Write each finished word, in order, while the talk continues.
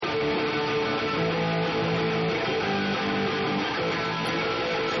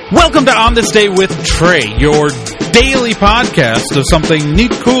Welcome to On This Day with Trae, your daily podcast of something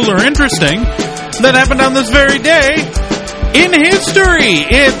neat, cool, or interesting that happened on this very day in history.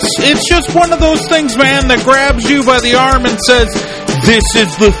 It's just one of those things, man, that grabs you by the arm and says, this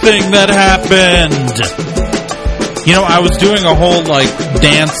is the thing that happened. You know, I was doing a whole,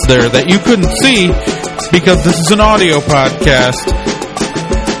 dance there that you couldn't see because this is an audio podcast.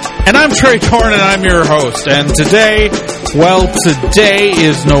 And I'm Trae Torn, and I'm your host. And today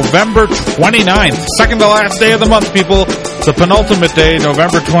is November 29th. Second to last day of the month, people. The penultimate day,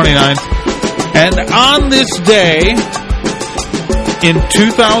 November 29th. And on this day, in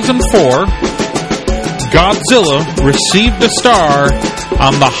 2004, Godzilla received a star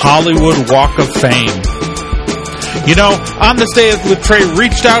on the Hollywood Walk of Fame. You know, On This Day with Trae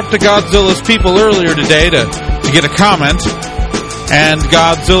reached out to Godzilla's people earlier today to get a comment. And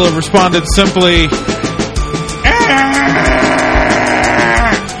Godzilla responded simply,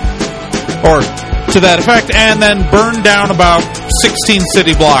 or to that effect, and then burned down about 16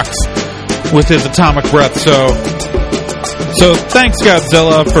 city blocks with his atomic breath. So thanks,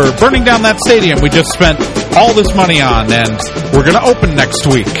 Godzilla, for burning down that stadium we just spent all this money on, and we're going to open next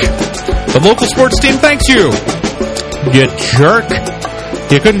week. The local sports team thanks you, you jerk.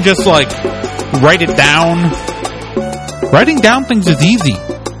 You couldn't just, write it down. Writing down things is easy.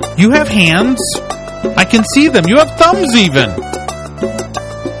 You have hands. I can see them. You have thumbs even.